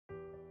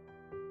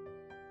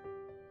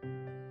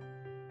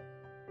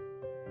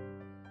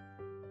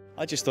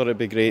I just thought it'd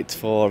be great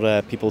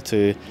for people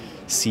to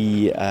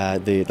see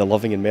the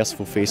loving and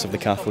merciful face of the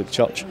Catholic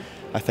Church.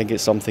 I think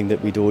it's something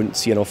that we don't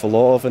see an awful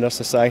lot of in our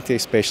society,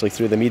 especially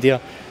through the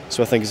media.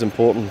 So I think it's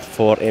important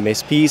for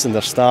MSPs and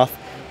their staff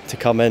to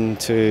come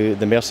into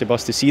the Mercy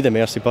Bus, to see the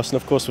Mercy Bus,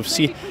 and of course we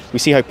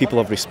see how people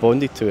have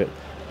responded to it.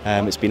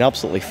 It's been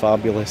absolutely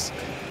fabulous.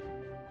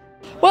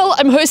 Well,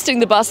 I'm hosting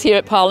the bus here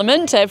at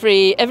Parliament.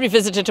 Every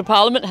visitor to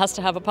Parliament has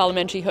to have a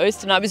parliamentary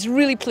host, and I was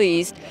really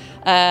pleased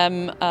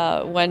when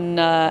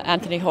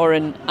Anthony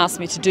Horan asked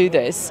me to do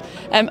this.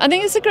 I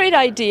think it's a great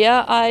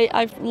idea.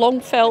 I've long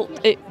felt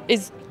it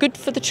is good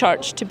for the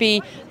church to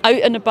be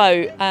out and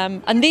about,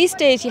 and these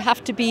days you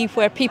have to be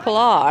where people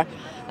are.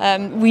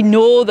 We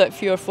know that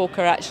fewer folk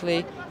are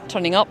actually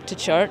turning up to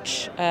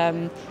church,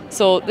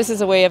 so this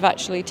is a way of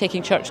actually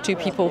taking church to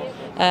people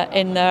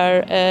in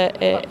their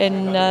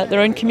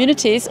own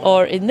communities,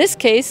 or in this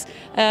case,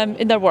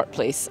 in their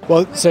workplace.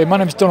 Well, so my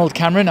name's Donald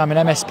Cameron. I'm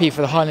an MSP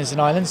for the Highlands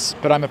and Islands,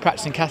 but I'm a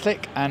practicing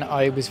Catholic, and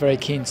I was very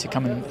keen to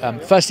come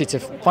and firstly to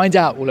find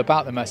out all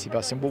about the Mercy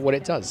Bus and what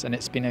it does, and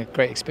it's been a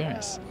great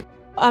experience.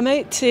 I'm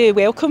out to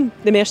welcome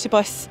the Mercy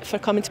Bus for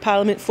coming to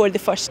Parliament for the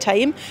first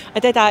time. I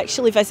did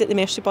actually visit the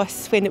Mercy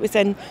Bus when it was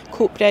in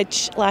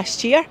Coatbridge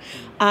last year,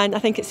 and I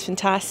think it's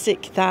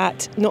fantastic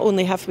that not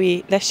only have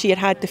we this year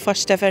had the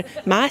first ever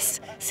Mass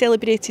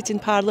celebrated in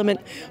Parliament,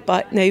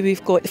 but now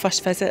we've got the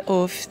first visit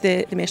of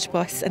the Mercy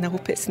Bus, and I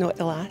hope it's not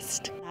the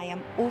last. I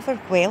am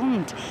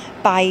overwhelmed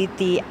by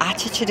the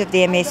attitude of the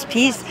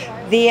MSPs.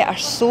 They are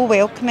so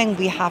welcoming.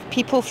 We have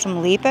people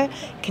from Labour,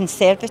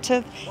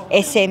 Conservative,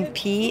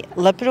 SNP,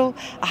 Liberal.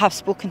 I have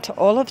spoken to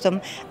all of them,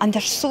 and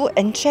they're so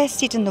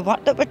interested in the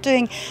work that we're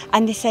doing.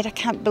 And they said, I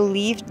can't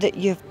believe that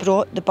you've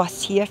brought the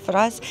bus here for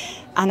us.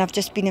 And I've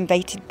just been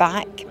invited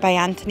back by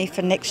Anthony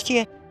for next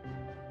year.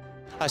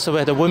 So we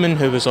had a woman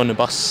who was on the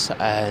bus,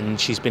 and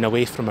she's been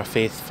away from her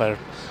faith for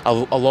a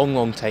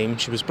long time.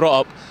 She was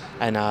brought up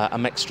in a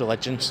mixed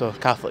religion, so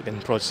Catholic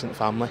and Protestant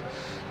family.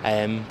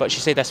 But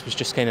she said this was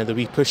just kind of the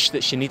wee push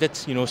that she needed,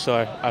 you know.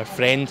 So our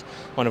friend,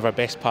 one of our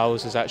best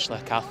pals, is actually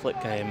a Catholic.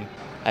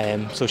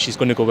 So she's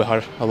going to go with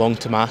her along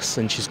to Mass,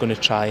 and she's going to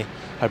try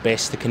her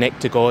best to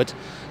connect to God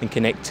and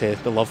connect to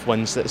the loved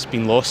ones that's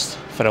been lost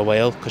for a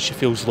while, because she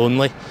feels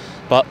lonely.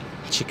 But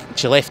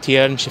she left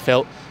here and she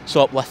felt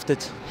so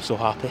uplifted, so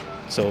happy.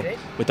 So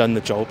we've done the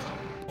job.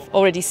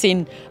 Already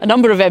seen a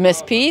number of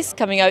MSPs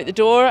coming out the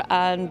door,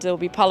 and there'll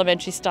be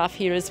parliamentary staff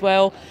here as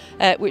well,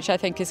 which I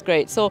think is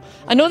great. So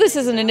I know this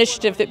is an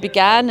initiative that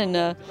began in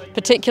a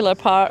particular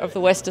part of the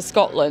west of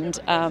Scotland,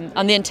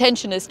 and the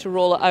intention is to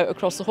roll it out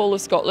across the whole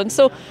of Scotland.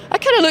 So I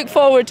kind of look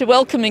forward to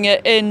welcoming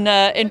it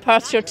in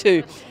Perthshire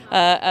too,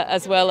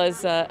 as well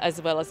as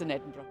in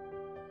Edinburgh.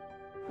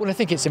 Well, I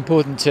think it's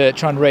important to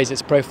try and raise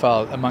its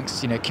profile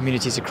amongst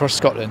communities across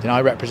Scotland, and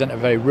I represent a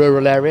very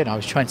rural area, and I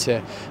was trying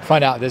to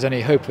find out if there's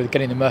any hope of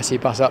getting the Mercy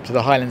Bus up to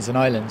the Highlands and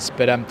Islands.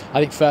 But I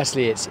think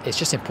firstly it's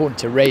just important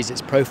to raise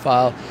its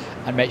profile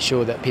and make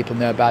sure that people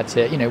know about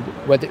it,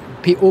 whether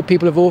all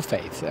people of all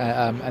faith,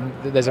 and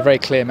there's a very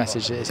clear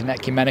message that it's an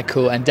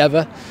ecumenical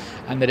endeavour,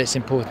 and that it's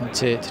important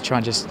to try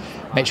and just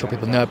make sure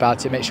people know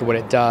about it, make sure what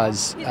it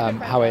does,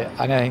 and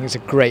I think it's a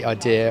great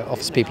idea.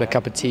 Offers people a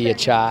cup of tea, a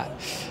chat.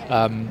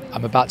 I'm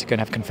about to go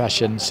and have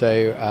confession,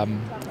 so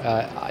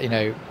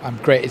I'm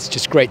great. It's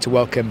just great to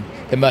welcome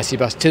the Mercy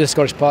Bus to the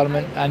Scottish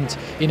Parliament, and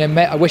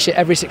I wish it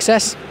every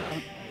success.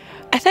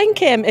 I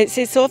think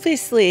it's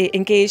obviously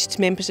engaged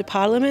members of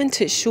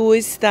Parliament. It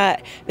shows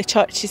that the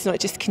church is not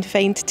just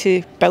confined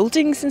to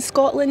buildings in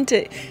Scotland,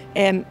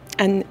 and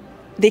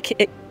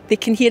they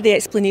can hear the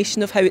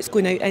explanation of how it's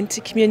going out into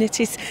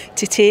communities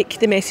to take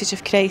the message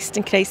of Christ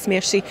and Christ's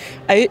mercy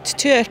out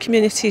to our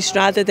communities,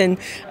 rather than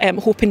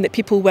hoping that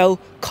people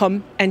will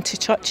come into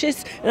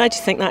churches. And I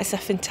just think that's a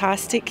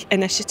fantastic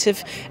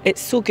initiative.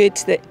 It's so good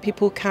that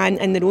people can,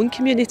 in their own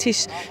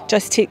communities,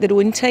 just take their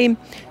own time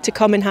to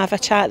come and have a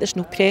chat. There's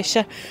no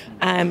pressure,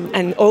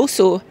 and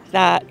also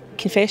that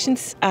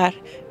confessions are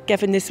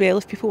given as well.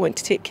 If people want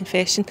to take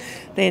confession,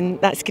 then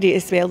that's great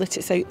as well, that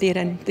it's out there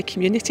in the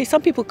community.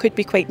 Some people could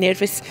be quite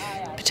nervous,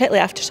 particularly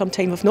after some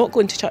time of not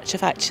going to church,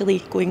 of actually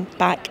going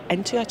back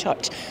into a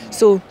church.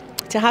 So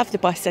to have the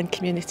bus in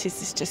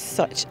communities is just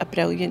such a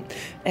brilliant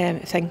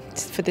thing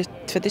for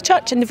the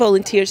church and the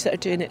volunteers that are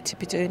doing it to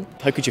be doing.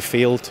 How could you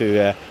fail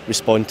to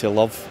respond to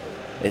love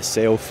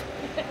itself?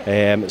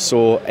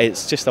 So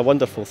it's just a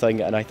wonderful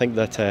thing, and I think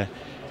that it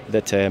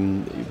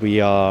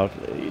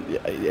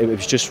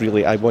was just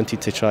really, I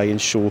wanted to try and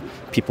show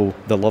people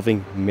the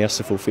loving,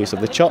 merciful face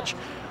of the church,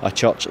 a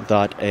church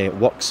that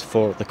works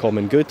for the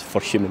common good, for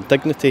human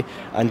dignity,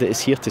 and it is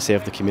here to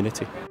serve the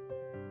community.